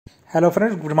Hello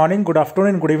friends, good morning, good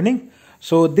afternoon, good evening.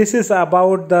 So this is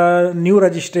about the new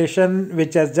registration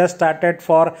which has just started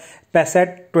for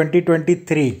PESSAT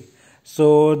 2023.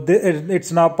 So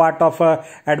it's now part of a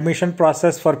admission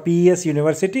process for PES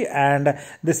University, and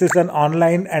this is an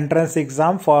online entrance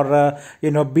exam for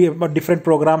different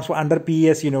programs under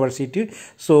PES University.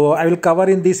 So I will cover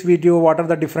in this video what are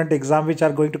the different exams which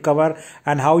are going to cover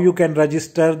and how you can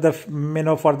register the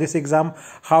for this exam,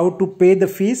 how to pay the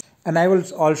fees. And I will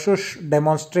also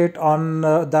demonstrate on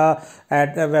the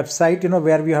website,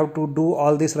 where we have to do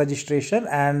all this registration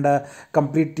and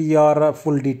complete your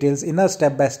full details in a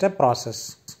step-by-step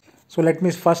process. So let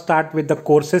me first start with the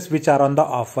courses which are on the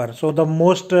offer. So the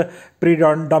most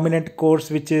predominant course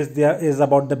which is there is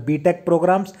about the btech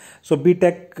programs. So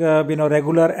btech,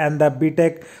 regular, and the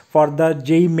btech for the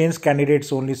JEE mains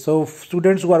candidates only. So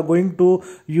students who are going to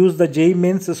use the JEE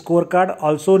mains scorecard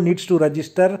also needs to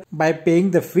register by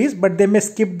paying the fees, but they may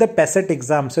skip the PESSAT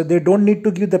exam. So they don't need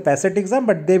to give the PESSAT exam,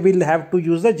 but they will have to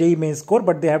use the JEE mains score,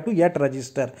 but they have to yet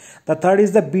register. The third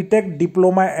is the btech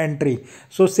diploma entry.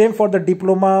 So same for the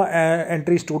diploma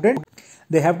entry student,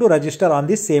 they have to register on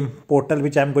the same portal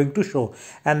which I am going to show.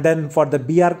 And then for the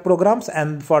BR programs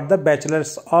and for the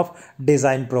Bachelor's of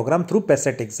Design program through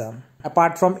PESSAT exam.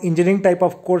 Apart from engineering type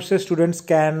of courses, students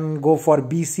can go for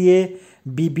BCA,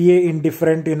 BBA in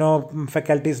different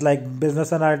faculties like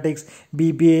Business Analytics,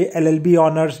 BBA, LLB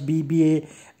Honors, BBA,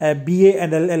 BA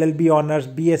and LLB Honors,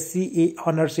 BSc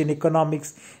Honors in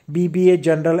Economics, BBA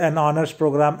General and Honors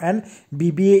program, and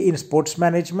BBA in Sports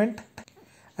Management.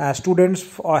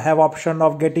 Students have option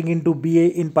of getting into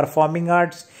BA in Performing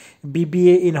Arts,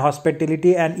 BBA in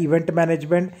Hospitality and Event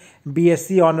Management,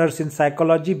 BSc Honors in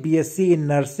Psychology, BSc in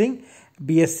Nursing,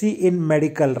 BSc in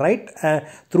Medical,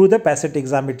 through the PESSAT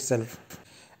exam itself.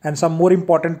 And some more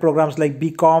important programs like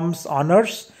BCom's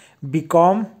Honors,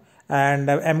 BCom and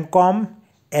MCom,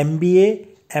 MBA,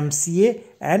 MCA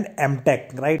and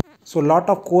MTech, So lot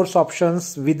of course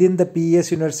options within the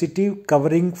PES University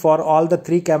covering for all the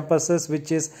three campuses,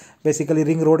 which is basically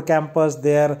Ring Road campus,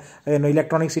 their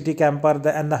Electronic City campus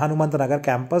and the Hanumantanagar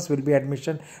campus will be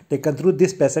admission taken through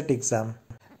this PESSAT exam.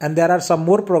 And there are some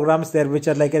more programs there which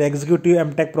are like an executive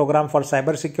MTech program for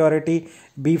cyber security,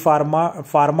 B Pharma,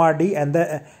 Pharma D and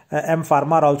the M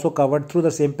Pharma are also covered through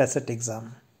the same PESSAT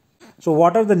exam. So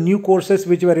what are the new courses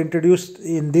which were introduced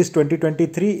in this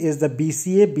 2023 is the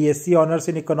BCA, BSc Honors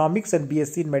in Economics and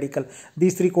BSc in Medical.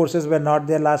 These three courses were not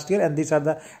there last year, and these are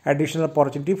the additional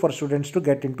opportunity for students to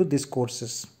get into these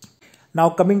courses. Now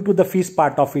coming to the fees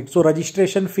part of it. So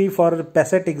registration fee for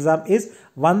PESSAT exam is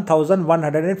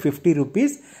 1,150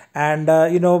 rupees. And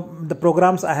the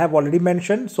programs I have already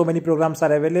mentioned, so many programs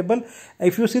are available.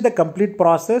 If you see the complete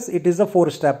process, it is a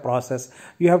 4-step process.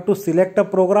 You have to select a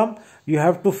program, you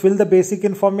have to fill the basic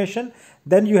information,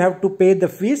 then you have to pay the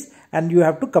fees and you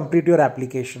have to complete your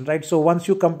application, So once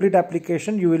you complete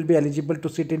application, you will be eligible to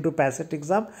sit into PESSAT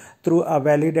exam through a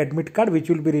valid admit card which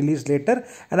will be released later.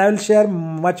 And I will share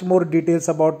much more details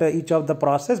about each of the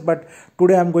process, but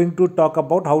today I am going to talk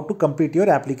about how to complete your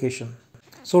application.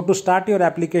 So to start your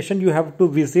application, you have to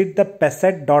visit the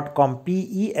PESSAT.com,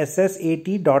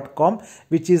 PESSAT.com,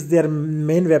 which is their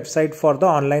main website for the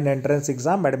online entrance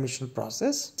exam admission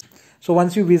process. So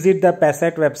once you visit the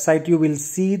PESSAT website, you will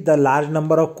see the large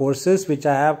number of courses which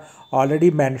I have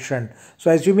already mentioned. So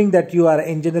assuming that you are an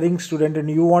engineering student and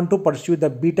you want to pursue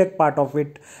the BTech part of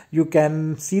it, you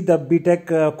can see the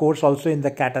BTech course also in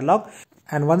the catalog.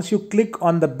 And once you click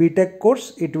on the BTech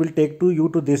course, it will take you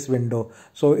to this window.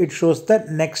 So it shows the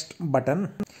next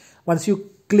button. Once you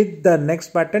click the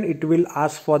next button, it will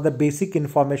ask for the basic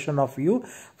information of you.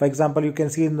 For example, you can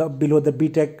see below the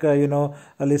BTech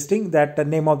listing that the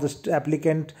name of the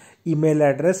applicant, email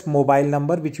address, mobile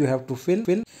number which you have to fill.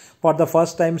 For the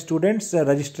first time students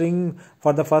registering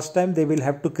for the first time, they will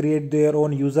have to create their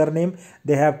own username.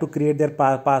 They have to create their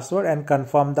password and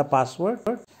confirm the password.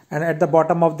 And at the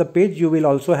bottom of the page, you will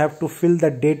also have to fill the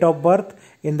date of birth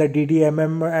in the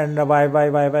DDMM and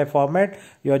YYYY format,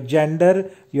 your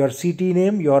gender, your city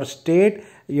name, your state,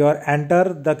 your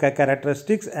enter the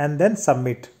characteristics and then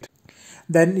submit.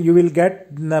 Then you will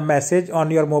get the message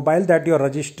on your mobile that your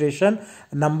registration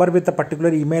number with a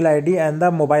particular email ID and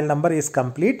the mobile number is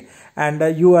complete and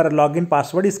your login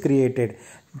password is created.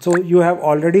 So you have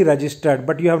already registered,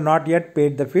 but you have not yet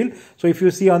paid the fee. So if you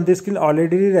see on this screen,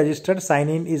 already registered sign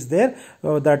in is there,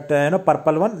 that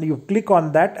purple one. You click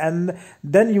on that and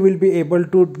then you will be able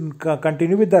to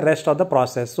continue with the rest of the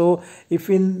process. So if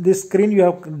in this screen you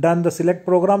have done the select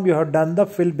program, you have done the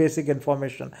fill basic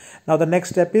information. Now the next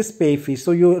step is pay fee.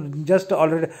 So you just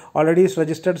already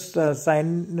registered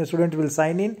student will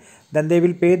sign in. then they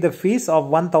will pay the fees of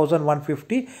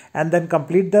 1,150 and then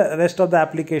complete the rest of the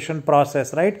application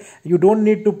process, right? You don't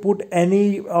need to put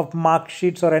any of mark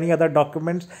sheets or any other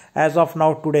documents as of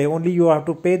now today. Only you have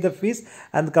to pay the fees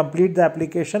and complete the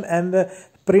application and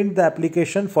print the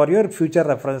application for your future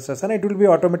references, and it will be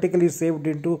automatically saved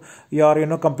into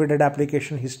your completed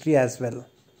application history as well.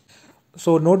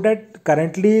 So note that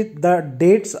currently the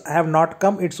dates have not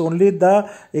come. It's only the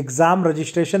exam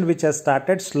registration which has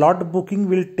started. Slot booking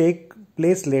will take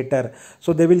place later.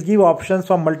 So they will give options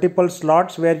for multiple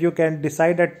slots where you can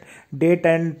decide at date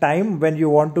and time when you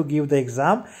want to give the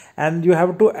exam, and you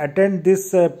have to attend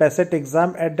this PESSAT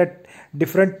exam at the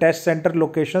different test center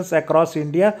locations across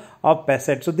India of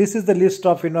PESSAT. So this is the list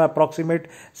of approximate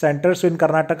centers. So in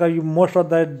Karnataka, most of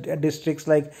the districts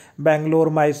like Bangalore,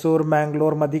 Mysore,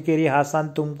 Mangalore, Madikeri,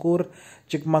 Hassan, Tumkur,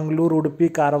 Chikmagalur, Udupi,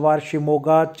 Karwar,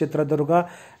 Shimoga, Chitradurga,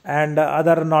 and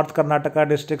other North Karnataka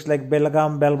districts like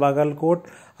Belgaum, Bagalkot,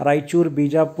 Raichur,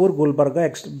 Bijapur, Gulbarga,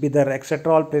 Bidar,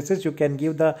 etc. All places you can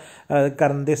give the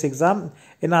this exam.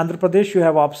 In Andhra Pradesh, you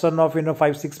have option of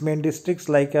 5-6 main districts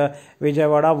like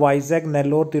Vijayawada, Vizag,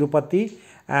 Nellore, Tirupati,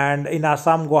 and in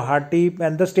Assam, Guwahati,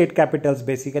 and the state capitals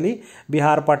basically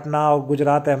Bihar, Patna,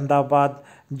 Gujarat, Ahmedabad,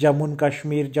 Jammu and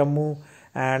Kashmir, Jammu,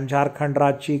 and Jharkhand,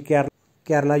 Ranchi,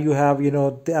 Kerala, you have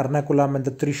the Ernakulam and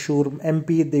the Thrissur.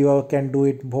 MP, you can do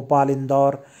it Bhopal,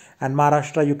 Indore, and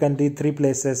Maharashtra you can do 3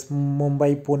 places: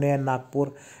 Mumbai, Pune, and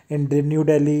Nagpur. In New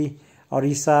Delhi,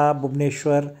 Orissa,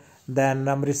 Bhubaneswar, then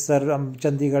Amritsar,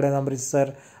 Chandigarh and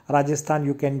Amritsar. Rajasthan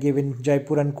you can give in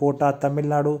Jaipur and Kota. Tamil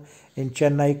Nadu in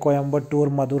Chennai, Coimbatore,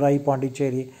 Madurai,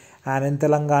 Pondicherry, and in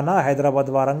Telangana, Hyderabad,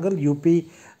 Warangal,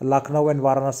 UP, Lucknow and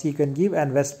Varanasi you can give,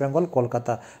 and West Bengal,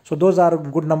 Kolkata. So those are a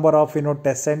good number of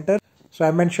test centers. So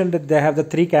I mentioned that they have the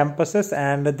 3 campuses,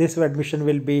 and this admission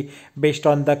will be based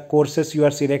on the courses you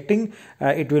are selecting.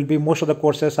 It will be most of the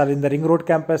courses are in the Ring Road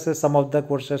campuses. Some of the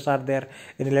courses are there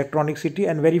in Electronic City,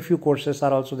 and very few courses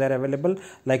are also there available,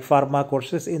 like pharma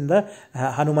courses in the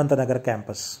Hanumantanagar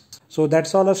campus. So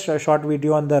that's all a short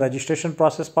video on the registration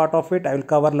process part of it. I will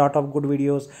cover a lot of good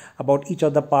videos about each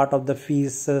of the part of the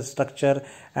fees structure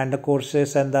and the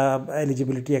courses and the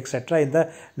eligibility etc. in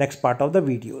the next part of the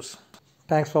videos.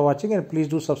 Thanks for watching, and please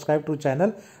do subscribe to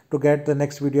channel to get the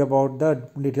next video about the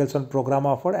details on program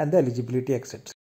offered and the eligibility etc.